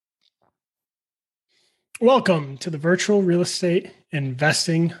Welcome to the Virtual Real Estate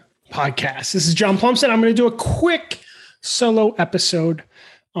Investing Podcast. This is John Plumstead. I'm going to do a quick solo episode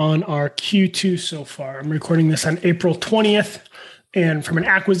on our Q2 so far. I'm recording this on April 20th. And from an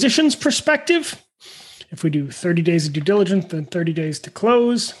acquisitions perspective, if we do 30 days of due diligence, then 30 days to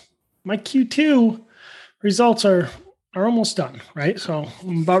close, my Q2 results are almost done, right? So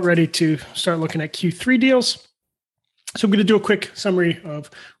I'm about ready to start looking at Q3 deals. So I'm going to do a quick summary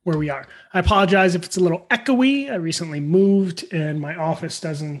of where we are. I apologize if it's a little echoey. I recently moved and my office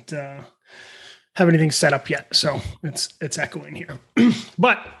doesn't have anything set up yet. So it's echoing here.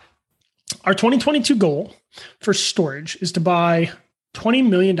 But our 2022 goal for storage is to buy $20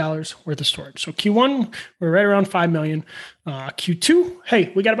 million worth of storage. So Q1, we're right around $5 million. Q2,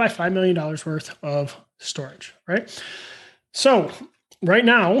 hey, we got to buy $5 million worth of storage, right? So right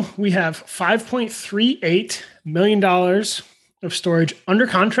now, we have $5.38 million of storage under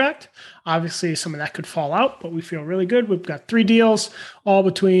contract. Obviously, some of that could fall out, but we feel really good. We've got 3 deals, all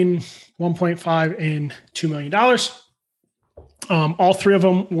between $1.5 and $2 million. All 3 of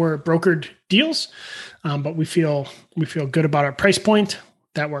them were brokered deals, but we feel good about our price point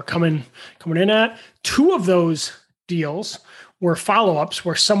that we're coming in at. 2 of those deals were follow-ups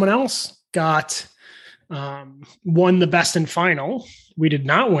where someone else got won the best and final. We did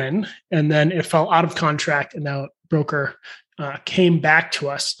not win. And then it fell out of contract and now broker came back to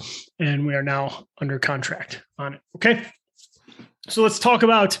us and we are now under contract on it. Okay. So let's talk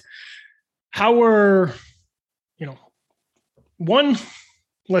about how we're,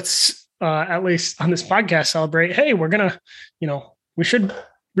 let's at least on this podcast celebrate, hey, we're going to, we should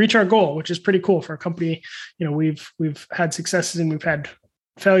reach our goal, which is pretty cool for a company. We've had successes and we've had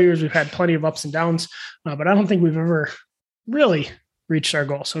failures. We've had plenty of ups and downs, but I don't think we've ever really reached our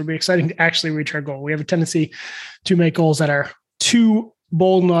goal. So it'll be exciting to actually reach our goal. We have a tendency to make goals that are too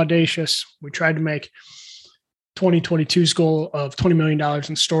bold and audacious. We tried to make 2022's goal of $20 million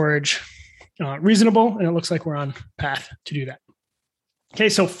in storage reasonable, and it looks like we're on path to do that. Okay,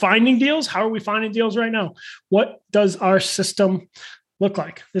 so finding deals. How are we finding deals right now? What does our system look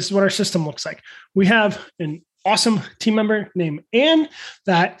like? This is what our system looks like. We have an awesome team member named Anne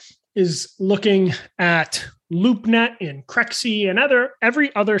that is looking at LoopNet and Crexi and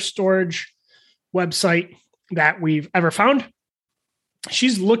every other storage website that we've ever found.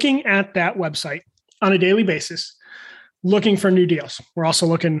 She's looking at that website on a daily basis, looking for new deals. We're also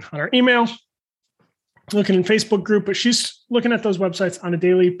looking on our email, looking in Facebook group, but she's looking at those websites on a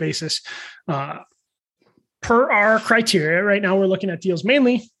daily basis. Per our criteria, right now we're looking at deals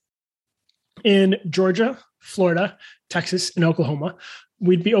mainly in Georgia, Florida, Texas, and Oklahoma.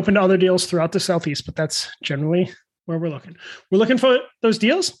 We'd be open to other deals throughout the Southeast, but that's generally where we're looking. We're looking for those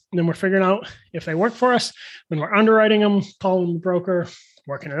deals, and then we're figuring out if they work for us. Then we're underwriting them, calling the broker,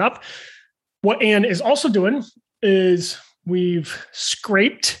 working it up. What Ann is also doing is we've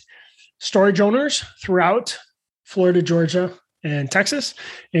scraped storage owners throughout Florida, Georgia, and Texas,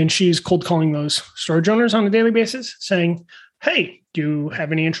 and she's cold calling those storage owners on a daily basis saying, hey, do you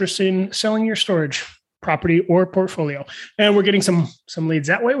have any interest in selling your storage property or portfolio? And we're getting some leads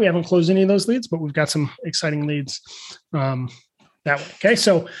that way. We haven't closed any of those leads, but we've got some exciting leads that way. Okay.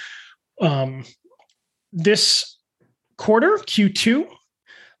 So this quarter, Q2,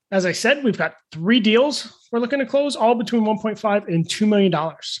 as I said, we've got 3 deals we're looking to close, all between $1.5 and $2 million.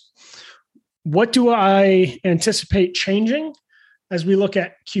 What do I anticipate changing as we look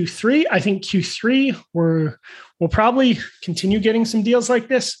at Q3? I think Q3, we'll probably continue getting some deals like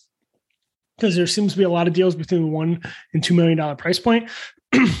this, because there seems to be a lot of deals between $1 and $2 million price point.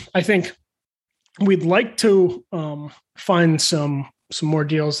 I think we'd like to find some more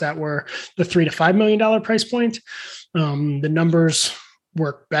deals that were the $3 to $5 million price point. The numbers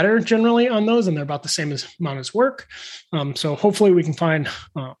work better generally on those, and they're about the same amount as work. So hopefully we can find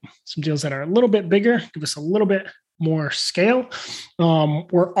some deals that are a little bit bigger, give us a little bit more scale.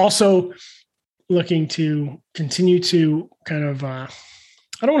 We're also looking to continue to kind of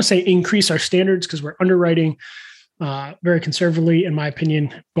I don't want to say increase our standards, because we're underwriting very conservatively, in my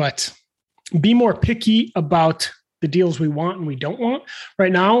opinion, but be more picky about the deals we want and we don't want.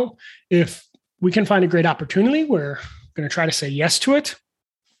 Right now, if we can find a great opportunity, we're going to try to say yes to it.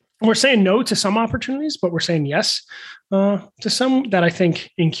 We're saying no to some opportunities, but we're saying yes to some that I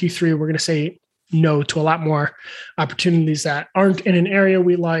think in Q3, we're going to say no to a lot more opportunities that aren't in an area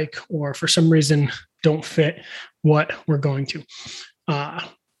we like, or for some reason don't fit what we're going to.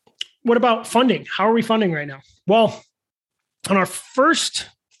 What about funding? How are we funding right now? Well, on our first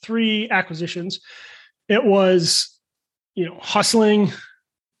 3 acquisitions, it was, hustling,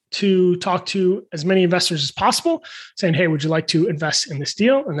 to talk to as many investors as possible, saying, hey, would you like to invest in this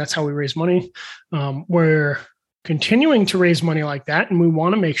deal? And that's how we raise money. We're continuing to raise money like that. And we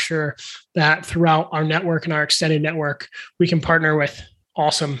want to make sure that throughout our network and our extended network, we can partner with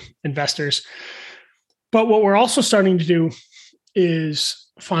awesome investors. But what we're also starting to do is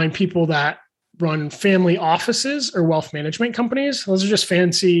find people that run family offices or wealth management companies. Those are just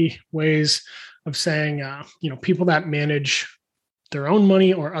fancy ways of saying, people that manage their own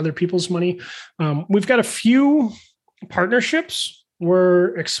money or other people's money. We've got a few partnerships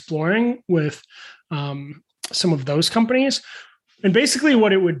we're exploring with some of those companies. And basically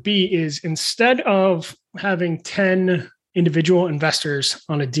what it would be is, instead of having 10 individual investors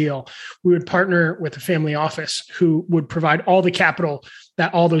on a deal, we would partner with a family office who would provide all the capital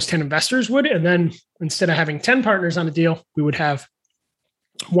that all those 10 investors would. And then instead of having 10 partners on a deal, we would have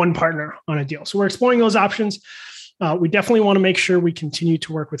one partner on a deal. So we're exploring those options. We definitely want to make sure we continue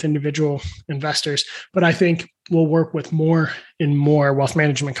to work with individual investors, but I think we'll work with more and more wealth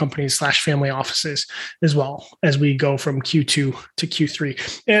management companies / family offices as well as we go from Q2 to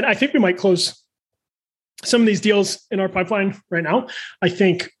Q3. And I think we might close some of these deals in our pipeline right now. I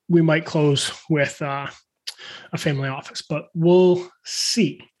think we might close with a family office, but we'll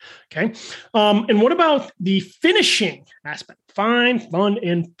see. Okay. And what about the finishing aspect? Find, fund,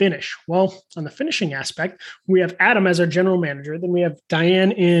 and finish. Well, on the finishing aspect, we have Adam as our general manager. Then we have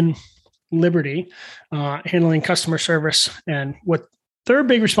Diane in Liberty, handling customer service. And what their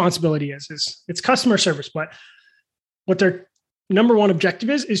big responsibility is it's customer service, but what their number one objective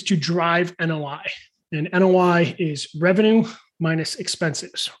is to drive NOI. And NOI is revenue minus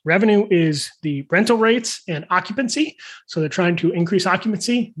expenses. Revenue is the rental rates and occupancy. So they're trying to increase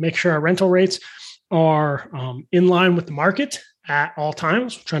occupancy, make sure our rental rates are in line with the market at all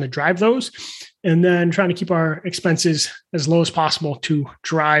times. We're trying to drive those, and then trying to keep our expenses as low as possible to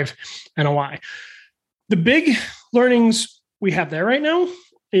drive NOI. The big learnings we have there right now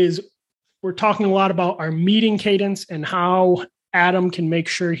is we're talking a lot about our meeting cadence and how Adam can make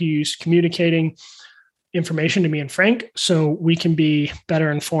sure he's communicating information to me and Frank so we can be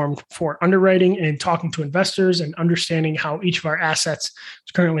better informed for underwriting and talking to investors and understanding how each of our assets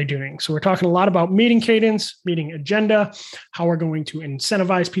is currently doing. So we're talking a lot about meeting cadence, meeting agenda, how we're going to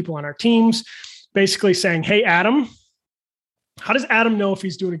incentivize people on our teams, basically saying, hey, Adam, how does Adam know if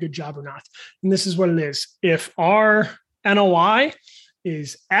he's doing a good job or not? And this is what it is. If our NOI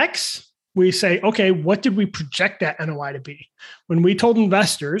is X, we say, okay, what did we project that NOI to be? When we told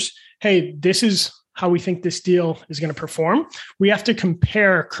investors, hey, this is how we think this deal is going to perform, we have to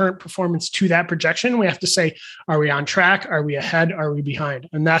compare current performance to that projection. We have to say, are we on track? Are we ahead? Are we behind?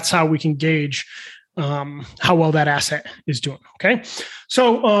 And that's how we can gauge how well that asset is doing. Okay.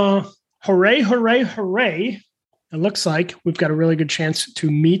 So hooray, hooray, hooray. It looks like we've got a really good chance to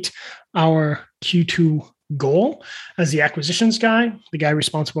meet our Q2 goal. As the acquisitions guy, the guy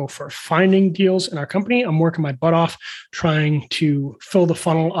responsible for finding deals in our company, I'm working my butt off trying to fill the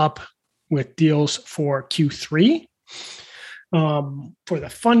funnel up with deals for Q3. For the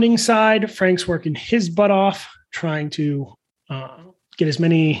funding side, Frank's working his butt off trying to get as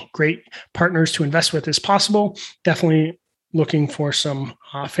many great partners to invest with as possible. Definitely looking for some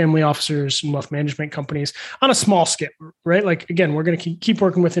family officers and wealth management companies on a small scale, right? Like, again, we're going to keep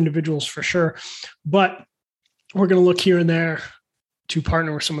working with individuals for sure, but we're going to look here and there to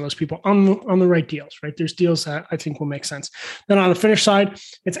partner with some of those people on the right deals, right? There's deals that I think will make sense. Then on the finish side,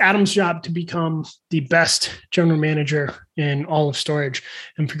 it's Adam's job to become the best general manager in all of storage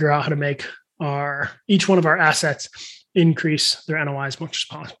and figure out how to make each one of our assets increase their NOI as much as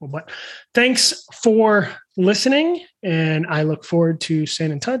possible. But thanks for listening, and I look forward to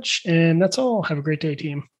staying in touch. And that's all. Have a great day, team.